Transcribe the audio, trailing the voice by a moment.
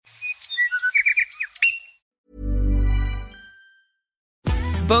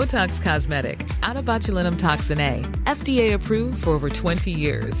Botox Cosmetic, out of botulinum toxin A, FDA approved for over 20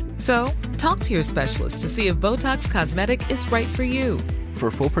 years. So, talk to your specialist to see if Botox Cosmetic is right for you. For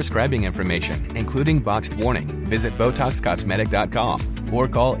full prescribing information, including boxed warning, visit BotoxCosmetic.com or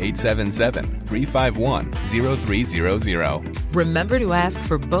call 877-351-0300. Remember to ask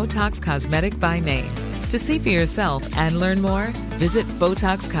for Botox Cosmetic by name. To see for yourself and learn more, visit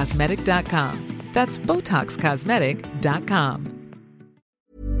BotoxCosmetic.com. That's BotoxCosmetic.com.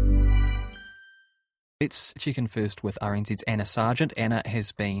 Let's check in first with RNZ's Anna Sargent. Anna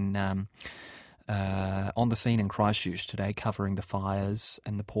has been on the scene in Christchurch today covering the fires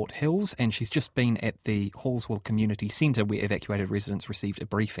in the Port Hills, and she's just been at the Halswell Community Centre where evacuated residents received a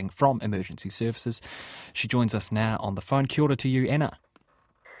briefing from emergency services. She joins us now on the phone. Kia ora to you, Anna.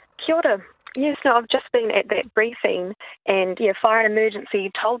 Kia ora. Yes, no, I've just been at that briefing and, Fire and Emergency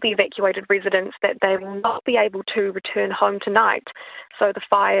told the evacuated residents that they will not be able to return home tonight. So the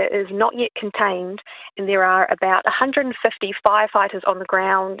fire is not yet contained and there are about 150 firefighters on the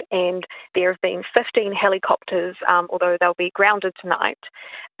ground and there have been 15 helicopters, although they'll be grounded tonight,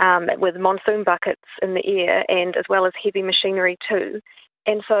 with monsoon buckets in the air and as well as heavy machinery too.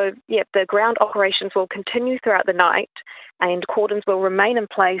 And so, the ground operations will continue throughout the night and cordons will remain in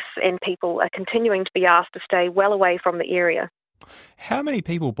place and people are continuing to be asked to stay well away from the area. How many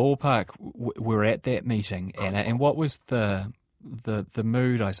people, ballpark, were at that meeting, Anna, and what was the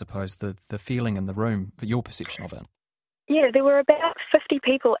mood, I suppose, the feeling in the room, your perception of it? Yeah, there were about 50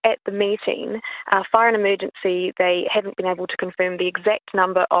 people at the meeting. Fire and Emergency, they haven't been able to confirm the exact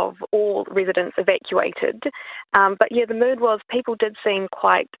number of all residents evacuated. But the mood was people did seem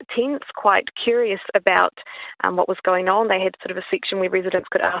quite tense, quite curious about what was going on. They had sort of a section where residents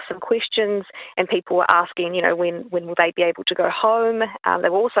could ask some questions and people were asking, when will they be able to go home? They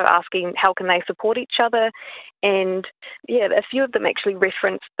were also asking how can they support each other? And a few of them actually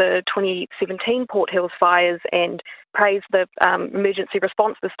referenced the 2017 Port Hills fires and praised the emergency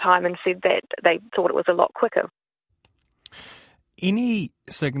response this time and said that they thought it was a lot quicker. Any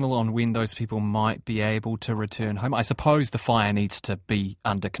signal on when those people might be able to return home? I suppose the fire needs to be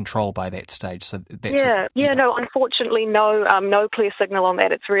under control by that stage. So that's no, unfortunately, no clear signal on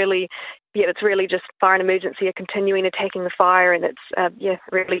that. It's really just Fire and Emergency are continuing attacking the fire, and it's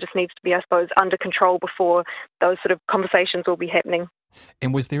really just needs to be, I suppose, under control before those sort of conversations will be happening.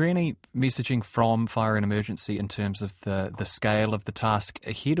 And was there any messaging from Fire and Emergency in terms of the scale of the task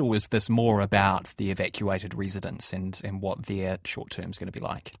ahead, or was this more about the evacuated residents and what their short term is going to be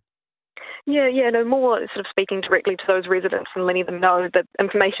like? More sort of speaking directly to those residents and letting them know the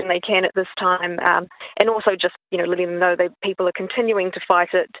information they can at this time, and also just, letting them know that people are continuing to fight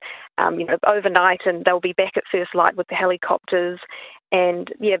it, overnight, and they'll be back at first light with the helicopters.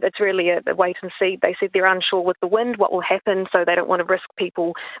 And, it's really a wait and see. They said they're unsure with the wind what will happen, so they don't want to risk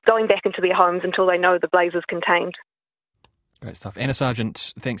people going back into their homes until they know the blaze is contained. Great stuff. Anna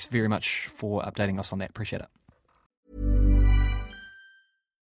Sargent, thanks very much for updating us on that. Appreciate it.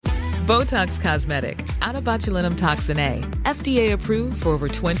 Botox Cosmetic, out of botulinum toxin A, FDA approved for over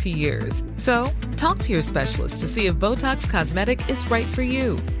 20 years. So, talk to your specialist to see if Botox Cosmetic is right for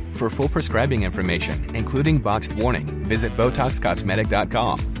you. For full prescribing information, including boxed warning, visit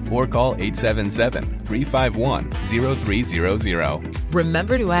BotoxCosmetic.com or call 877-351-0300.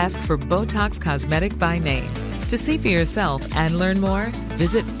 Remember to ask for Botox Cosmetic by name. To see for yourself and learn more,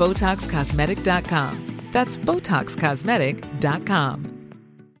 visit BotoxCosmetic.com. That's BotoxCosmetic.com.